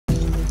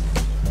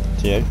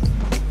To you.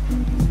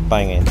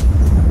 Banging.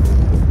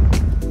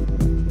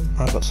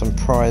 I've got some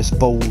prize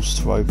balls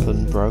to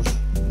open, bruv.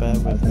 Bear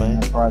with me.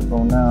 A prize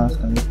ball now, it's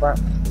going to be crap.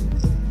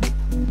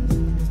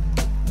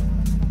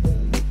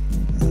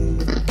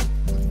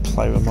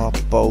 Play with my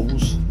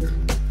balls.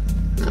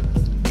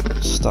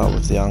 Start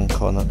with the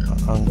uncommon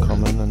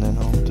and then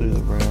I'll do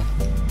the rare.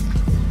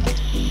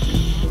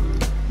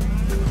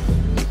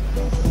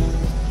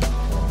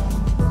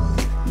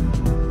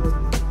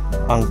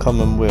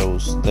 Uncommon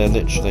wheels, they're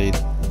literally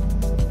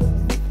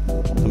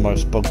the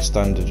most bog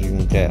standard you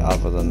can get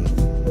other than the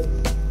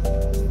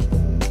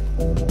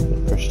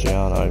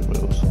Cristiano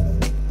wheels.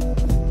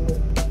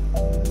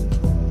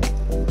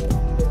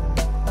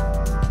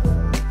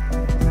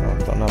 Oh,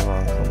 I've got another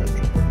uncommon.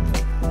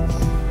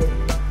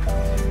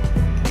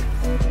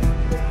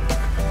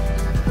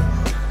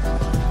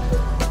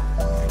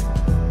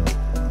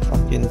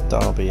 Fucking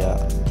Derby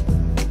hat.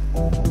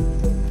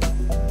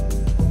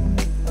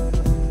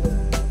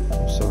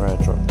 What's the rare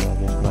drop gonna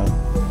give me?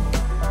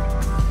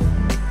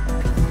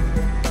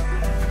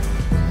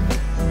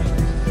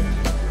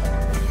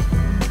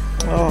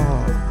 Oh,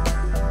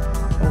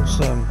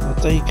 awesome. A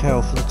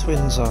decal for the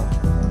Twinser,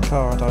 the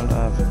car I don't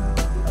have.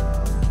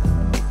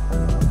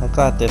 I'm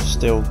glad they've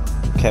still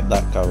kept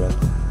that going.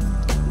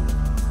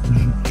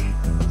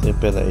 The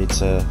ability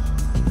to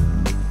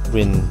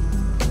win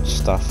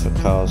stuff for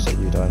cars that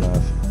you don't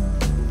have.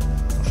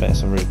 I think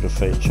it's a really good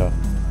feature.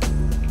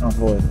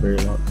 I've always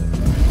really liked it.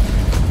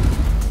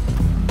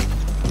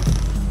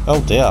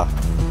 Oh dear.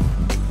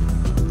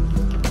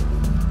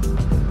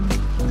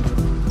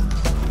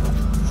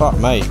 Fuck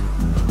me.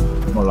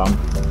 Well,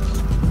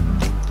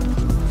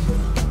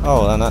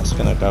 Oh, then that's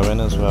gonna go in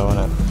as well,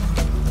 isn't it?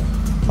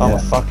 I'm a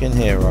fucking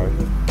hero.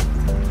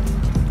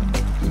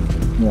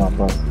 yeah,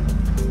 but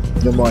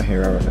you're my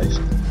hero at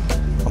least.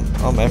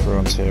 I'm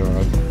everyone's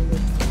hero.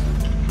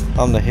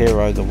 I'm the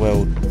hero the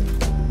world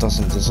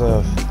doesn't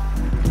deserve.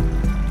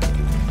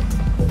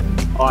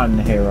 I'm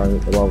the hero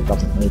that the world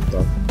doesn't need,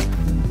 though.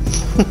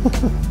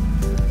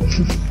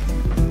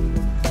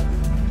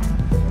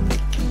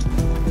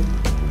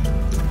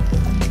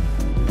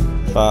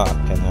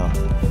 Fucking hell.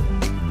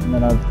 And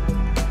then I've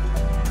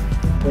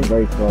been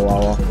read for a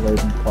while after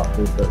reading quite a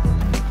few books.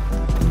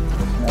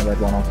 I read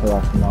one or two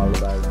after my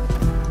holiday.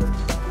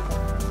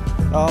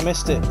 Oh, I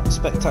missed it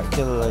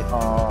spectacularly.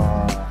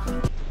 Oh,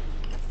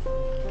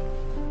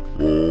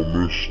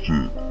 missed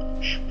it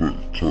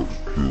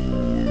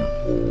spectacularly.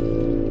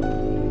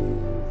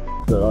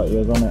 look like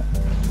yours on it.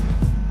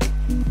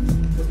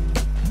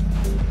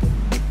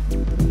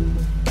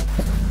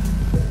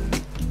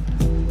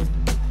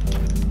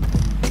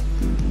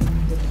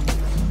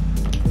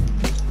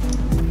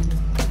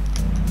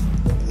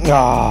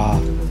 Ah,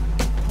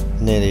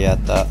 nearly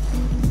had that.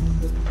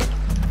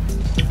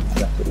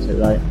 Left it too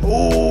late.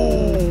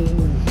 Oh.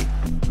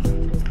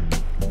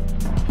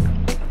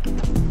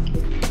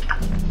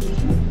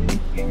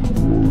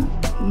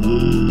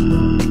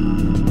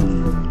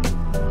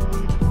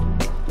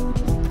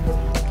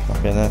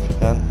 Fucking if you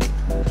can.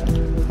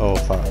 Oh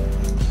fuck.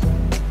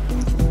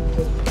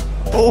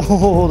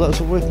 Oh, that's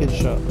a wicked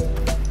shot.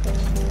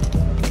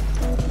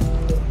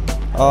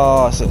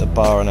 Oh, it's at the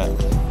bar, innit?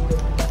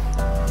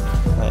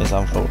 That is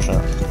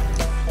unfortunate.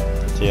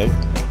 To you.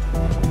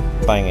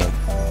 Banging.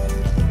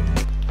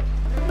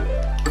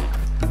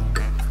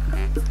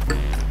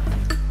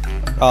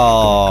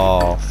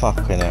 Oh,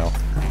 fucking hell.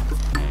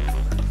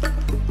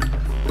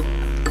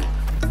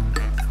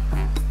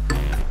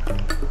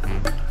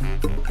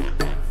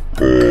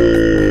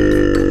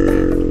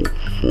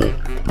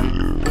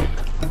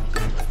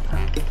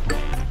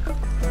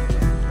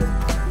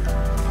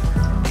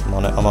 I'm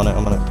on it, I'm on it,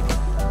 I'm on it.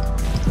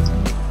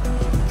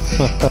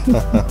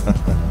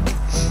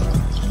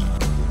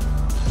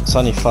 It's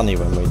only funny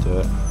when we do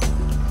it.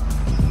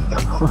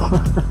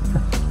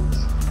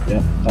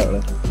 Yeah,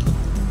 totally.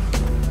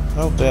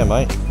 Oh dear,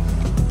 mate.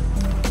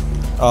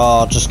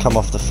 Oh, just come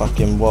off the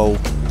fucking wall.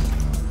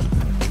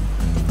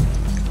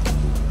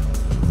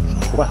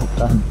 Well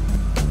done.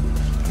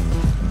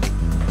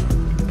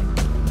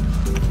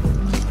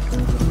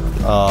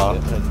 Oh.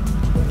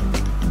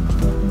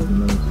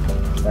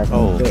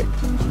 Oh.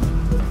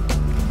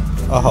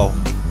 Oh.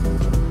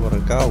 What a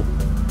goal.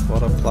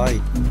 What a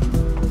play.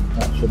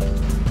 That should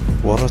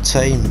What a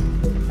team.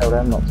 tell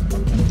them not to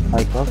fucking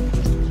play club.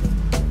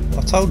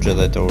 I told you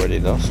they'd already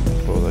lost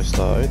before they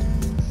started.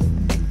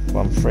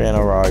 Won 3 in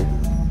a row.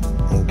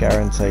 And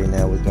guarantee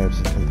now we go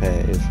to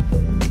competitive.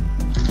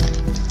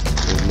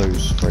 We'll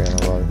lose 3 in a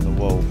row. The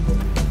wall.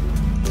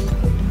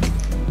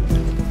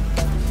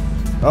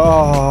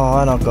 Oh,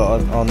 and I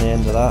got on the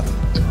end of that.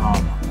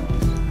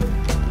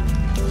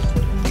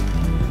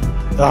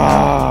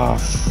 Ah,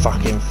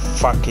 fucking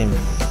fucked it.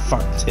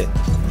 Fucking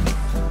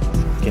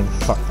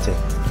fucked it.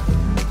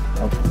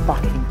 Oh,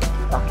 fucking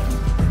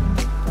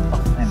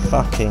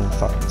Fucking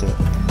fucked it.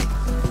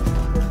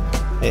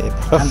 Hit it.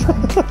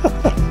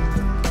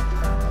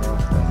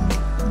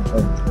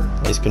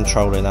 He's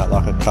controlling that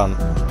like a cunt.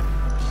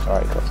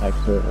 Alright, got to take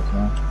two of us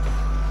now.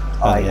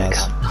 Oh,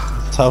 yes.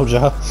 Told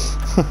ya.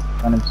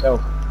 On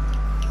himself.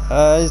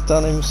 He's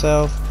done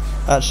himself.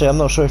 Actually, I'm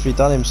not sure if he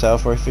done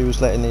himself or if he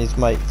was letting his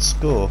mate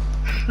score.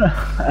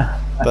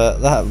 But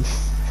that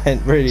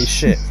went really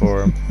shit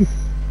for him.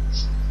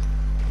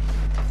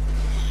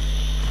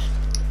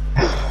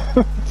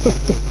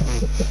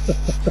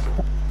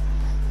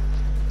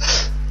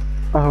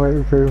 I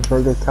went through for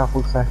a good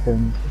couple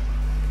seconds.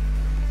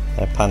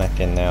 They're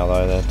panicking now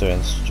though, they're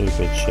doing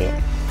stupid shit.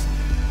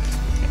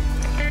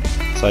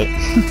 So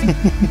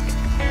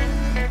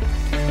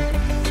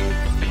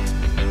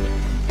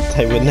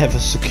they were never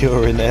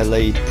secure in their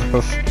lead,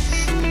 bruv.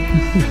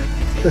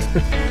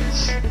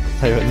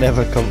 They were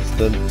never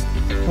confident.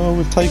 Oh,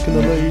 we've taken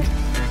the lead.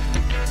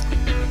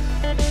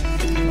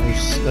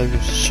 They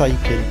were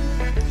shaking.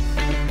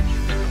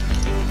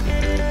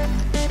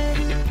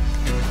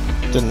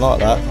 Didn't like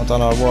that, I don't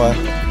know why.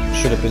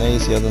 Should have been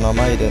easier than I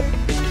made it.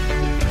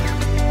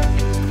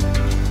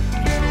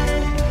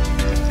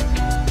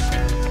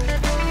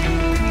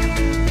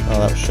 Oh,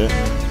 that was shit.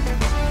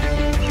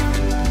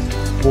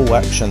 Wall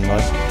action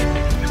though.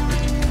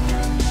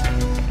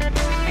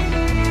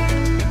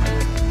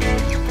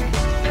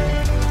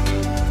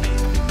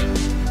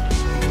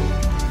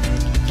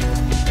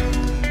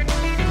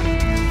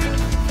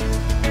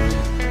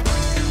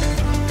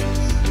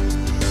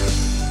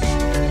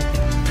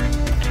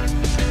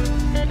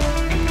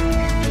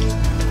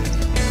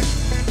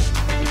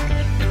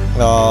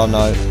 Oh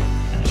no.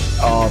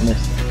 Oh, I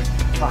missed it.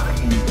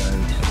 Fucking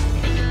goes.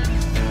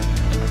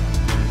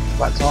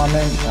 What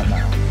timing? Don't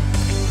matter.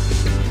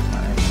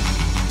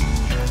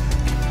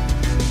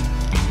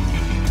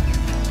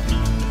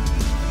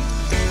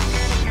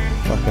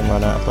 Fucking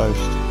run out of post.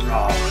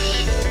 Oh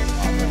shit,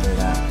 I'm gonna do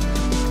that.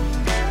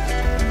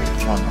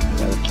 Try not to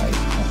rotate.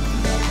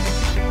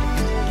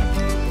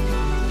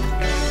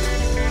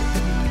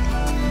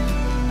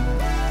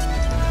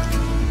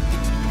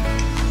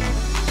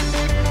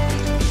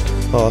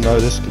 Oh no,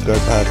 this could go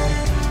bad.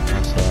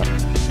 That's alright.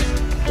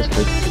 That's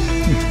good.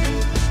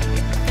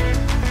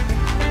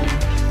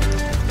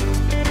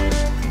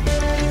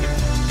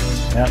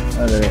 Yep,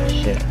 oh there is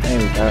shit. Here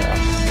we go.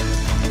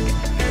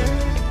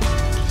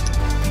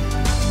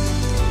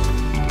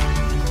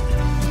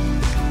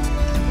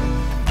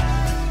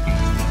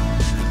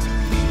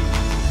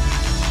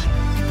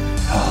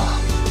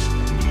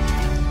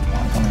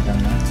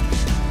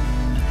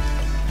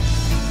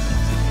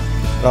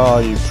 Oh,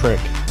 you prick.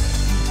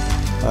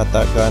 I had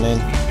that going in.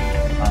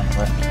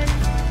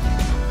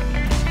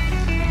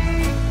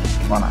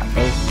 One out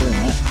both doing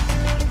that.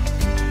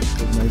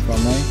 Good move by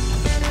me.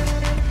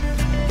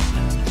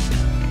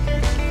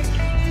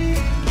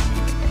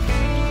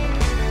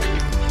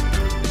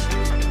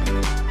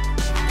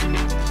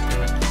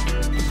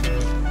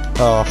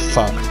 Oh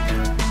fuck.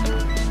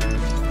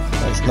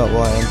 That's not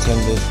what I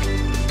intended.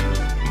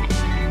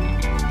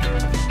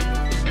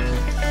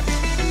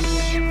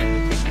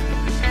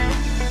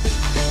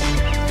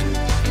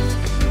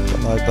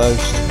 No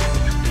boast.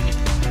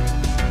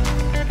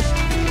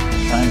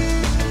 Same.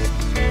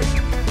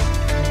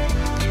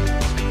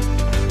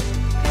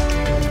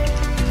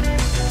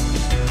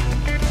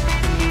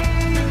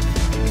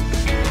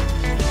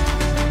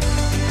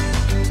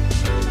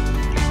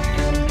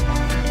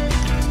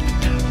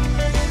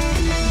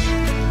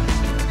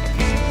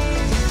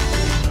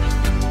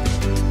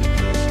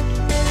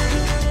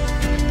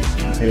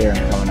 Here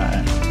and coming at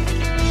it.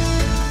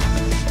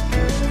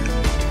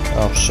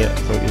 Oh shit, I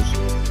thought it was.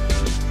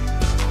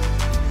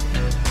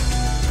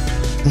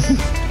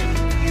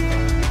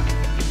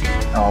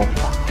 Oh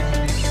fuck.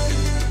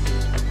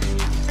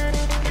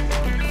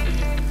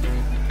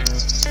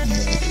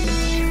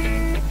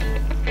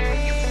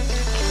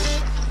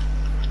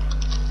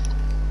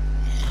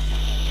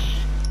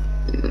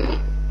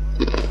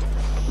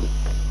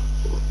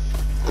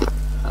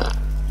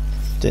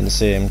 Didn't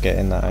see him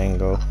getting that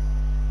angle.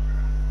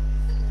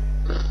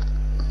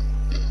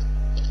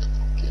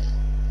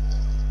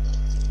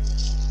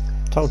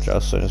 Told you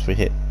as soon as we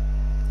hit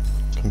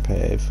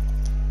competitive.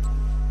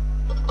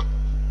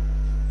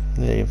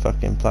 Nearly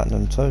fucking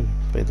platinum 2.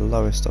 Be the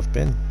lowest I've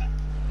been.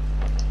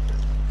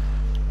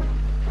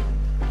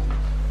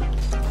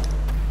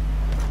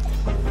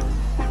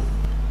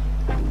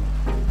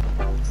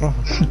 Oh.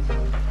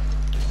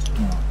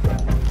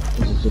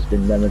 This has just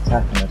been them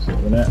attacking us,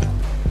 isn't it?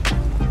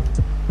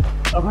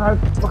 Oh no,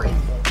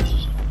 fucking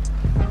bitch.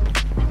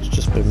 It's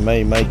just been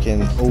me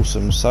making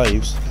awesome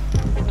saves.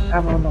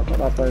 Have I not got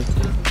that boat?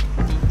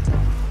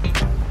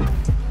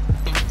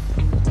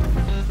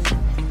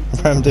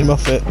 Rammed him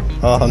off it.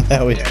 Oh,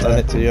 now he's done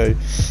it to you.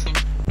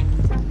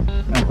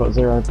 I've got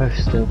 0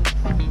 boost still.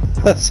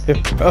 That's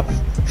it, bro.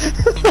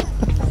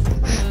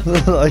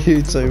 Look like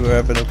you two were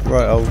having a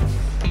right old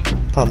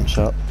punch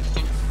up.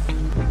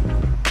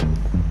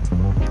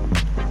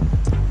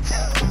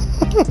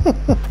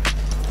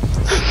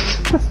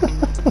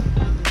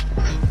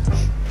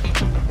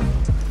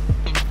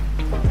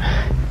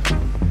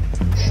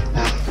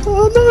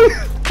 Oh no!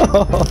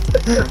 Oh,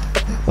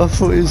 I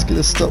thought he was going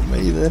to stop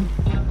me then.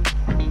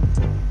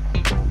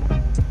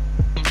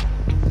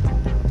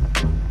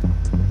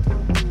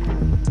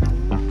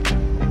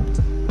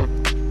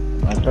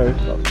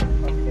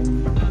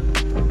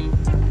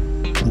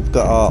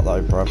 got art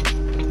though, bruv.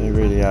 You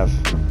really have.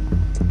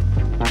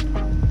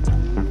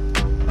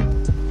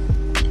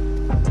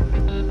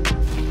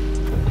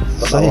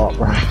 Got a lot,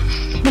 bro.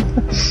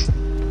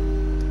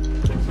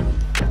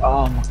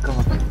 Oh my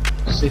god.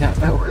 See that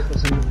belt?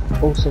 That's an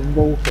awesome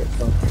wall fit,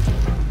 bro.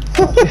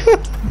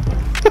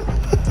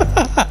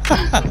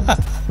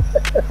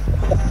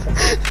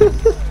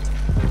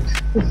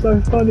 It's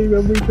so funny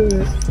when we do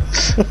it.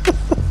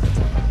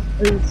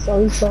 It's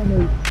so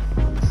funny.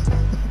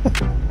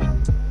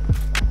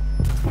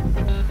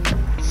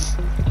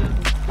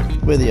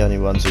 We're the only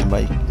ones who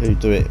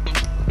do it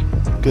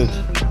good.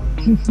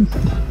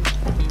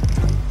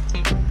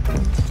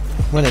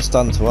 When it's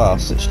done to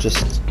us, it's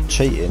just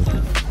cheating.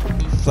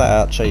 Flat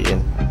out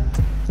cheating.